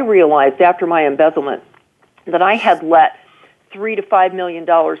 I realized after my embezzlement that I had let $3 to $5 million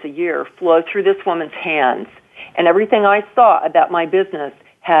a year flow through this woman's hands, and everything I saw about my business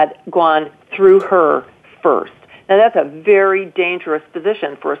had gone through her first. Now, that's a very dangerous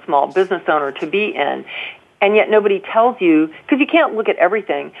position for a small business owner to be in, and yet nobody tells you, because you can't look at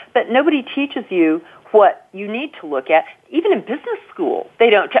everything, but nobody teaches you what you need to look at. Even in business school, they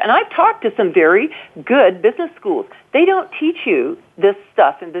don't. And I've talked to some very good business schools. They don't teach you this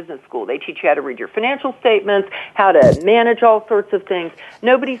stuff in business school. They teach you how to read your financial statements, how to manage all sorts of things.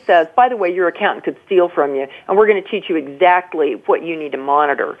 Nobody says, by the way, your accountant could steal from you, and we're going to teach you exactly what you need to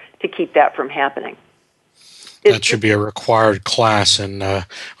monitor to keep that from happening. That should be a required class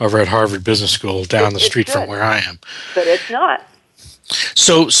over at Harvard Business School down the street from where I am. But it's not.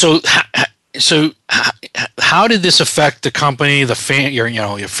 So how did this affect the company,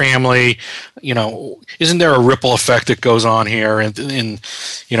 your family? Isn't there a ripple effect that goes on here in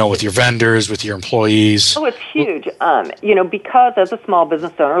with your vendors, with your employees? Oh, it's huge. Because as a small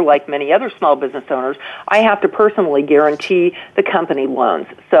business owner, like many other small business owners, I have to personally guarantee the company loans.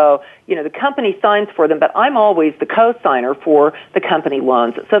 So, the company signs for them, but I'm always the co-signer for the company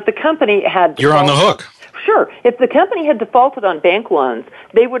loans. So if the company had... You're on the hook. Sure. If the company had defaulted on bank loans,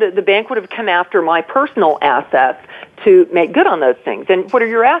 the bank would have come after my personal assets to make good on those things. And what are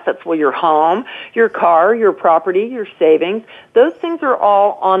your assets? Well, your home, your car, your property, your savings. Those things are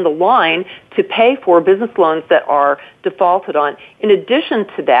all on the line to pay for business loans that are defaulted on. In addition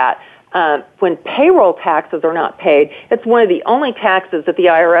to that, when payroll taxes are not paid, it's one of the only taxes that the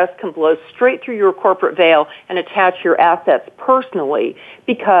IRS can blow straight through your corporate veil and attach your assets personally,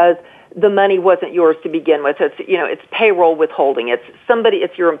 because the money wasn't yours to begin with. It's payroll withholding.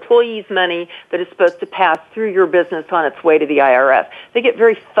 It's your employee's money that is supposed to pass through your business on its way to the IRS. They get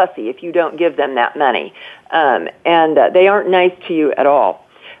very fussy if you don't give them that money, and they aren't nice to you at all.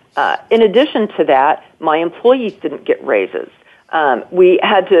 In addition to that, my employees didn't get raises. We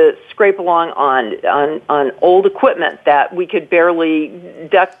had to scrape along on old equipment that we could barely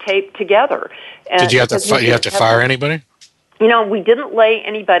duct tape together. And did you have to fire anybody? We didn't lay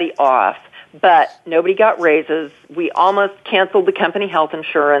anybody off, but nobody got raises. We almost canceled the company health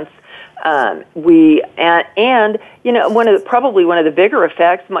insurance. Probably one of the bigger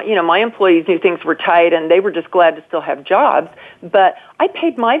effects, my employees knew things were tight and they were just glad to still have jobs. But I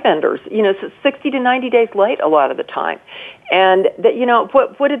paid my vendors, 60 to 90 days late a lot of the time. And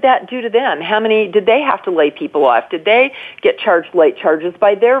what did that do to them? How many did they have to lay people off? Did they get charged late charges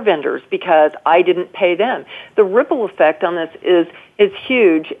by their vendors because I didn't pay them? The ripple effect on this is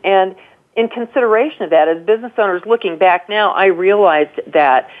huge. And in consideration of that, as business owners looking back now, I realized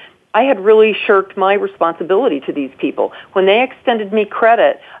that I had really shirked my responsibility to these people. When they extended me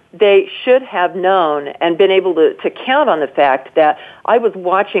credit, they should have known and been able to count on the fact that I was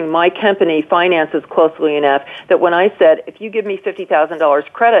watching my company finances closely enough that when I said, if you give me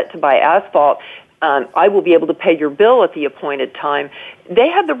 $50,000 credit to buy asphalt, I will be able to pay your bill at the appointed time. They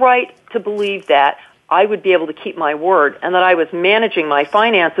had the right to believe that I would be able to keep my word and that I was managing my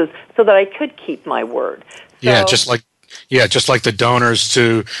finances so that I could keep my word. So, just like the donors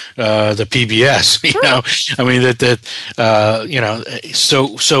to the PBS, you know. I mean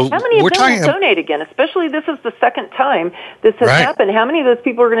so how many of we're them talking will donate again? Especially this is the second time this has happened. How many of those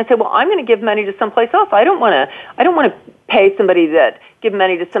people are going to say, "Well, I'm going to give money to someplace else. I don't want to pay give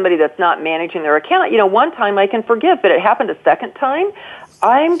money to somebody that's not managing their account." You know, one time I can forgive, but it happened a second time.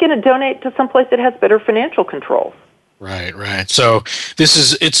 I'm going to donate to someplace that has better financial controls. Right. So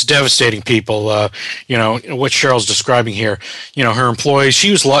it's devastating, people. You know, what Cheryl's describing here, you know, her employees,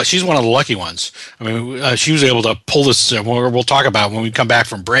 she's one of the lucky ones. I mean, she was able to pull this, we'll talk about when we come back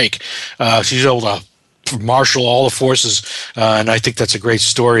from break. She's able to marshal all the forces, and I think that's a great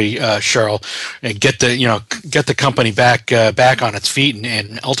story, Cheryl, and get the company back on its feet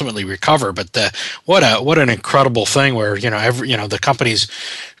and ultimately recover. But what an incredible thing where the company's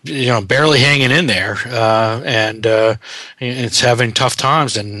barely hanging in there, and it's having tough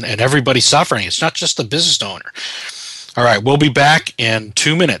times, and everybody's suffering. It's not just the business owner. All right, we'll be back in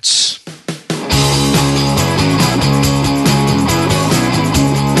 2 minutes.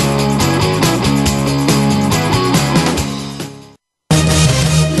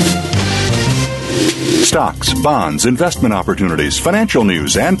 Stocks, bonds, investment opportunities, financial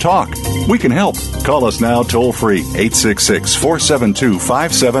news, and talk. We can help. Call us now toll-free,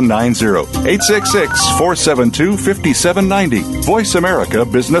 866-472-5790. 866-472-5790. Voice America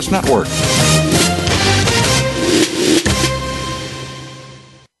Business Network.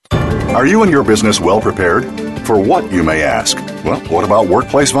 Are you and your business well prepared? For what, you may ask? Well, what about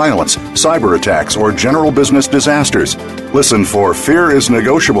workplace violence, cyber attacks, or general business disasters? Listen for Fear is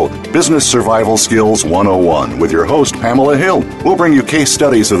Negotiable, Business Survival Skills 101 with your host, Pamela Hill. We'll bring you case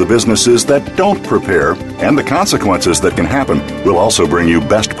studies of the businesses that don't prepare and the consequences that can happen. We'll also bring you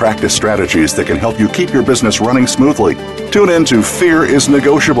best practice strategies that can help you keep your business running smoothly. Tune in to Fear is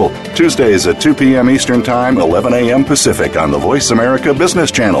Negotiable, Tuesdays at 2 p.m. Eastern Time, 11 a.m. Pacific on the Voice America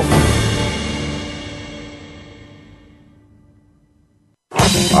Business Channel.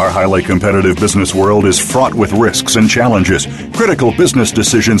 Our highly competitive business world is fraught with risks and challenges. Critical business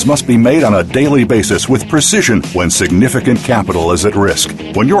decisions must be made on a daily basis with precision when significant capital is at risk.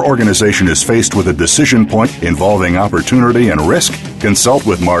 When your organization is faced with a decision point involving opportunity and risk, consult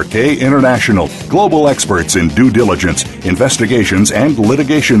with Marquet International, global experts in due diligence, investigations, and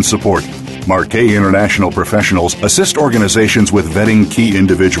litigation support. Marquet International professionals assist organizations with vetting key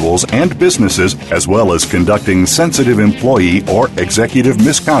individuals and businesses, as well as conducting sensitive employee or executive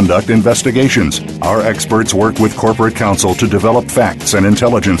misconduct investigations. Our experts work with corporate counsel to develop facts and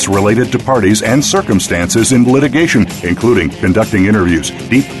intelligence related to parties and circumstances in litigation, including conducting interviews,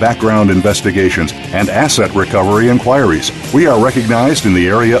 deep background investigations, and asset recovery inquiries. We are recognized in the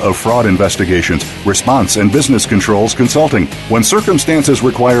area of fraud investigations, response and business controls consulting. When circumstances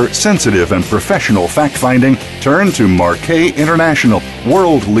require sensitive and professional fact-finding, turn to Marquet International,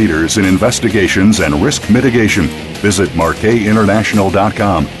 world leaders in investigations and risk mitigation. Visit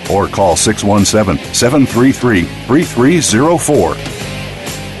marquetinternational.com or call 617-733-3304.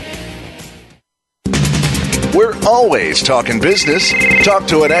 We're always talking business. Talk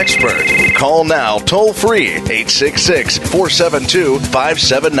to an expert. Call now toll free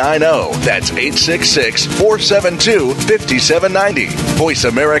 866-472-5790. That's 866-472-5790. Voice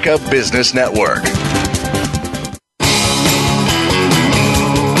America Business Network.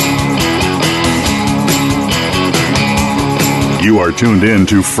 You are tuned in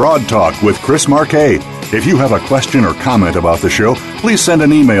to Fraud Talk with Chris Marquet. If you have a question or comment about the show, please send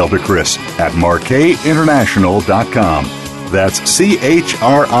an email to Chris at marquetinternational.com. That's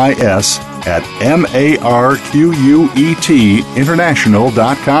CHRIS at MARQUET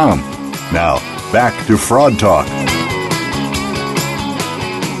international.com. Now, back to Fraud Talk.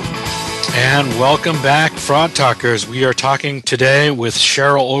 And welcome back, Fraud Talkers. We are talking today with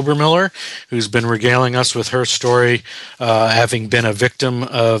Cheryl Obermiller, who's been regaling us with her story, having been a victim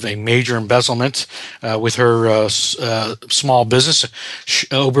of a major embezzlement with her small business,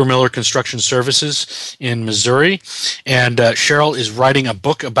 Obermiller Construction Services in Missouri. And Cheryl is writing a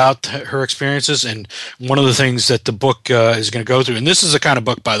book about her experiences, and one of the things that the book is going to go through, and this is the kind of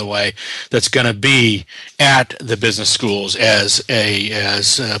book, by the way, that's going to be at the business schools as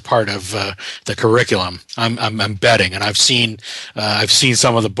part of the curriculum. I'm betting, and I've seen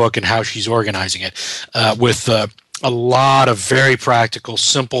some of the book and how she's organizing it with a lot of very practical,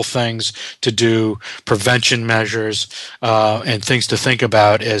 simple things to do, prevention measures, and things to think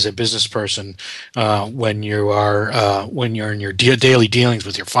about as a business person when you're in your daily dealings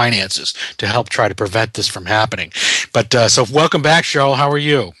with your finances to help try to prevent this from happening. But so welcome back, Cheryl. How are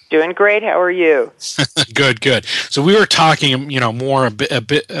you? Doing great. How are you? Good. So we were talking, more a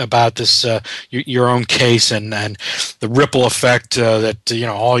bit about this your own case and the ripple effect that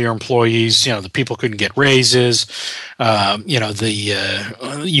all your employees, the people couldn't get raises, you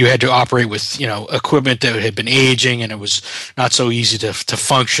had to operate with equipment that had been aging and it was not so easy to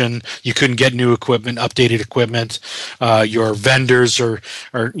function. You couldn't get new equipment, updated equipment. Your vendors are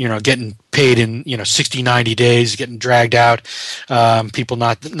getting paid in 60, 90 days, getting dragged out. People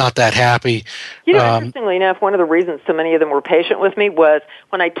not that happy. Interestingly enough, one of the reasons so many of them were patient with me was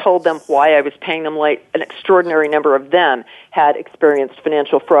when I told them why I was paying them late. An extraordinary number of them had experienced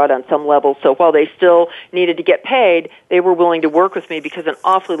financial fraud on some level. So while they still needed to get paid, they were willing to work with me because an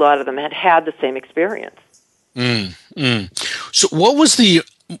awfully lot of them had the same experience. So what was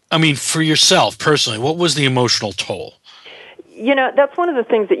for yourself personally, what was the emotional toll? That's one of the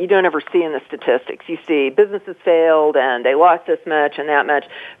things that you don't ever see in the statistics. You see businesses failed and they lost this much and that much.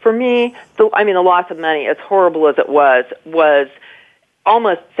 For me, the loss of money, as horrible as it was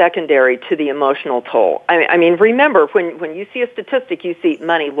almost secondary to the emotional toll. Remember, when you see a statistic, you see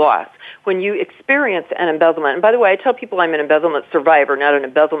money lost. When you experience an embezzlement, and by the way, I tell people I'm an embezzlement survivor, not an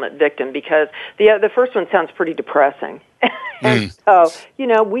embezzlement victim, because the first one sounds pretty depressing. And so,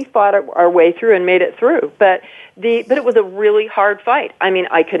 we fought our way through and made it through. But it was a really hard fight.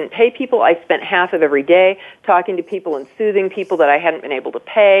 I couldn't pay people. I spent half of every day talking to people and soothing people that I hadn't been able to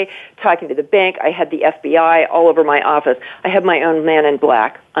pay, talking to the bank. I had the FBI all over my office. I had my own man in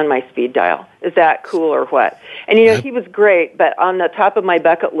black on my speed dial. Is that cool or what? And, he was great, but on the top of my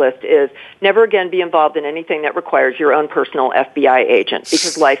bucket list is never again be involved in anything that requires your own personal FBI agent,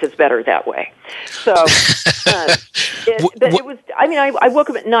 because life is better that way. So, it was, I woke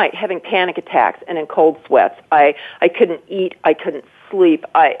up at night having panic attacks and in cold sweats. I couldn't eat. I couldn't sleep.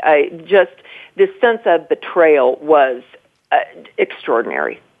 This sense of betrayal was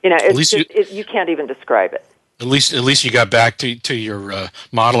extraordinary. You can't even describe it. At least you got back to your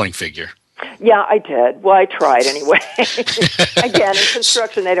modeling figure. Yeah, I did. Well, I tried anyway. Again, in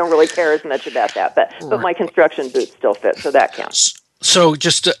construction, they don't really care as much about that, but my construction boots still fit, so that counts. So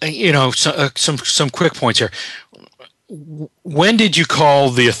just some quick points here. When did you call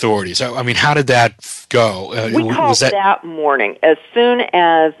the authorities? How did that go? We called that morning, as soon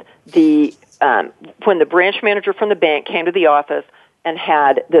as when the branch manager from the bank came to the office and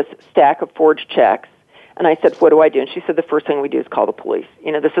had this stack of forged checks. And I said, what do I do? And she said, the first thing we do is call the police.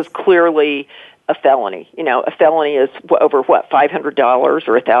 This is clearly a felony. A felony is over, $500 or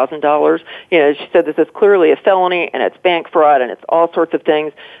 $1,000? She said, this is clearly a felony, and it's bank fraud, and it's all sorts of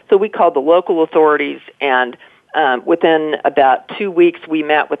things. So we called the local authorities, and within about 2 weeks, we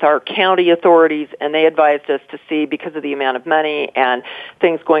met with our county authorities, and they advised us to see, because of the amount of money and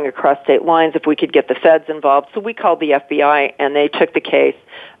things going across state lines, if we could get the feds involved. So we called the FBI, and they took the case,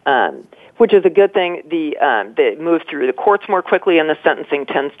 which is a good thing. They moved through the courts more quickly, and the sentencing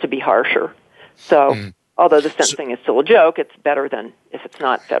tends to be harsher. So, although the sentencing is still a joke, it's better than if it's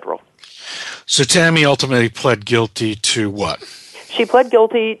not federal. So Tammy ultimately pled guilty to what? She pled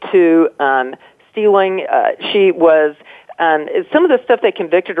guilty to stealing. She was some of the stuff they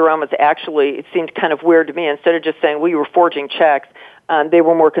convicted her on was actually, it seemed kind of weird to me. Instead of just saying, well, you were forging checks, they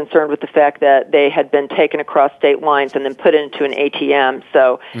were more concerned with the fact that they had been taken across state lines and then put into an ATM.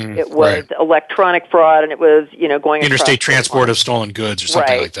 So it was electronic fraud, and it was, going interstate transport of stolen goods or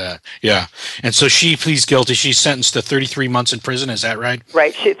something like that. Yeah. And so she pleads guilty. She's sentenced to 33 months in prison. Is that right?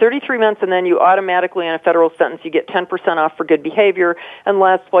 Right. 33 months, and then you automatically, in a federal sentence, you get 10% off for good behavior,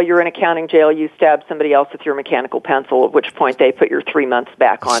 unless while you're in a county jail, you stab somebody else with your mechanical pencil, at which point they put your 3 months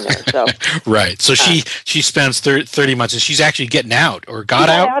back on there. So right. So she spends 30 months, and she's actually getting out. Or got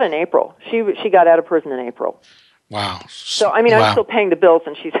out in April. She got out of prison in April. Wow. So I'm still paying the bills,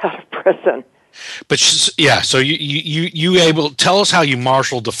 and she's out of prison. But so you able tell us how you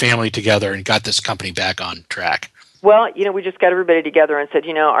marshaled the family together and got this company back on track. Well, we just got everybody together and said,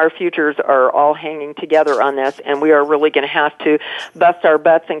 our futures are all hanging together on this, and we are really going to have to bust our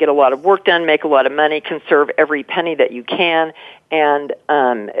butts and get a lot of work done, make a lot of money, conserve every penny that you can, and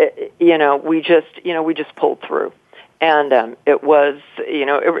we just pulled through. And it was,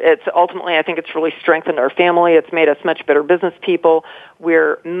 it's ultimately, I think it's really strengthened our family. It's made us much better business people.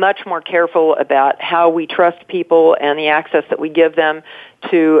 We're much more careful about how we trust people and the access that we give them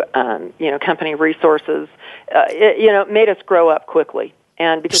to, company resources. It made us grow up quickly.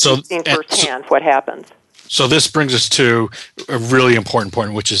 And because we've seen firsthand what happens. So this brings us to a really important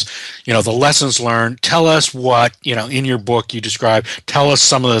point, which is, the lessons learned. Tell us what, in your book you describe, tell us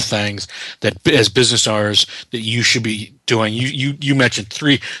some of the things that as business owners that you should be doing. You mentioned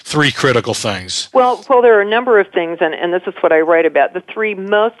three critical things. Well, there are a number of things, and this is what I write about. The three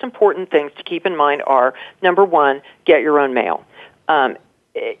most important things to keep in mind are, number one, get your own mail.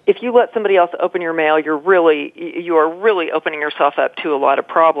 If you let somebody else open your mail, you are really opening yourself up to a lot of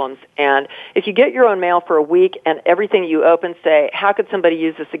problems. And if you get your own mail for a week and everything you open say, how could somebody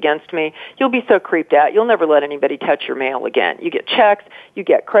use this against me? You'll be so creeped out. You'll never let anybody touch your mail again. You get checks, you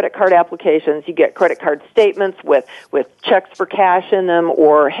get credit card applications, you get credit card statements with checks for cash in them,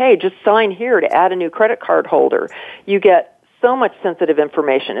 or, hey, just sign here to add a new credit card holder. You get so much sensitive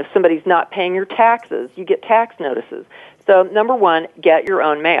information. If somebody's not paying your taxes, you get tax notices. So, number one, get your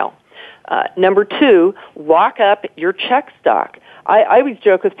own mail. Number two, lock up your check stock. I always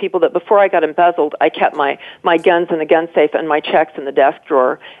joke with people that before I got embezzled, I kept my guns in the gun safe and my checks in the desk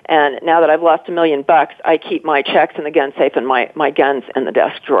drawer. And now that I've lost $1 million, I keep my checks in the gun safe and my guns in the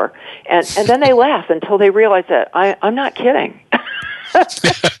desk drawer. And then they laugh until they realize that I'm not kidding.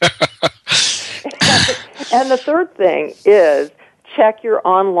 And the third thing is, check your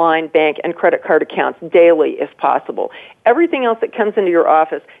online bank and credit card accounts daily if possible. Everything else that comes into your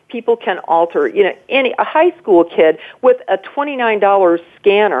office, people can alter. A high school kid with a $29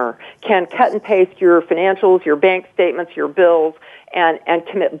 scanner can cut and paste your financials, your bank statements, your bills, and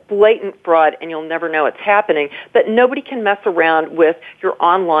commit blatant fraud, and you'll never know it's happening. But nobody can mess around with your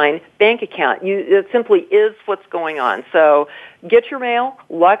online bank account. It simply is what's going on. So get your mail,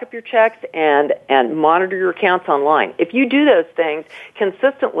 lock up your checks, and monitor your accounts online. If you do those things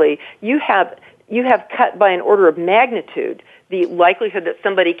consistently, you have cut by an order of magnitude the likelihood that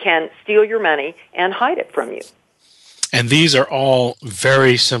somebody can steal your money and hide it from you. And these are all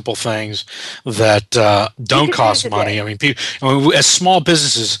very simple things that don't cost money. I mean, as small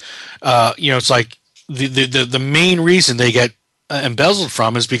businesses, it's like the main reason they get embezzled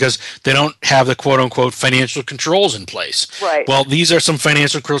from is because they don't have the quote-unquote financial controls in place. Right. Well, these are some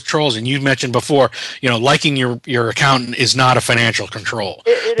financial controls, and you mentioned before, liking your accountant is not a financial control.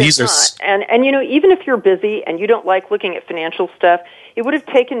 It is not. And even if you're busy and you don't like looking at financial stuff, it would have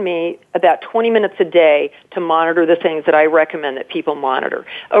taken me about 20 minutes a day to monitor the things that I recommend that people monitor.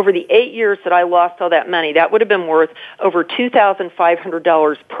 Over the 8 years that I lost all that money, that would have been worth over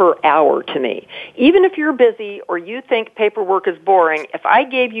 $2,500 per hour to me. Even if you're busy or you think paperwork is boring, if I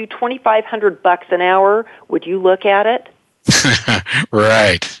gave you $2,500 an hour, would you look at it?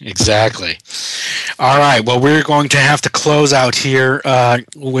 Right, exactly. All right, well, we're going to have to close out here.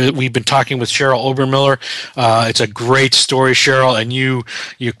 We've been talking with Cheryl Obermiller. It's a great story, Cheryl, and you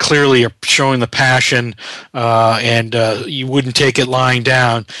clearly are showing the passion, and you wouldn't take it lying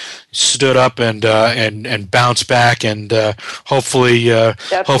down. Stood up and bounced back, and hopefully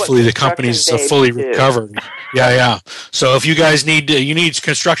the company's fully recovered. Yeah. So if you guys need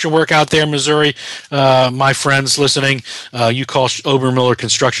construction work out there in Missouri, my friends listening, you call Obermiller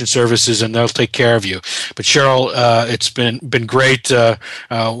Construction Services, and they'll take care of you. But Cheryl, it's been great. You're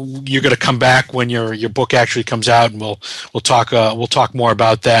going to come back when your book actually comes out, and we'll talk more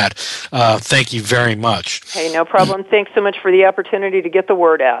about that. Thank you very much. Hey, no problem. Thanks so much for the opportunity to get the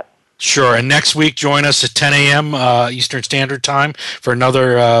word out. Sure. And next week, join us at 10 a.m. Eastern Standard Time for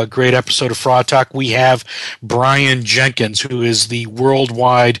another great episode of Fraud Talk. We have Brian Jenkins, who is the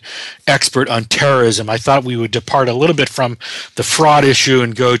worldwide expert on terrorism. I thought we would depart a little bit from the fraud issue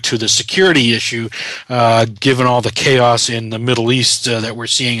and go to the security issue, given all the chaos in the Middle East that we're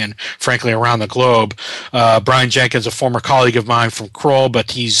seeing and, frankly, around the globe. Brian Jenkins, a former colleague of mine from Kroll,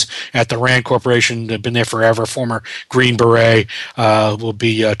 but he's at the RAND Corporation, been there forever, former Green Beret, will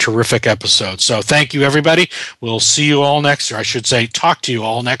be a terrific episode. So thank you, everybody. We'll see you all next, or I should say, talk to you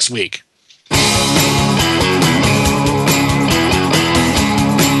all next week.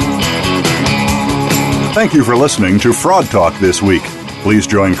 Thank you for listening to Fraud Talk this week. Please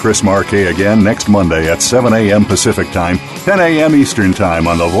join Chris Marquet again next Monday at 7 a.m. Pacific Time, 10 a.m. Eastern Time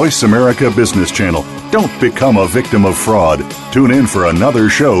on the Voice America Business Channel. Don't become a victim of fraud. Tune in for another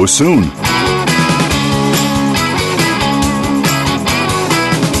show soon.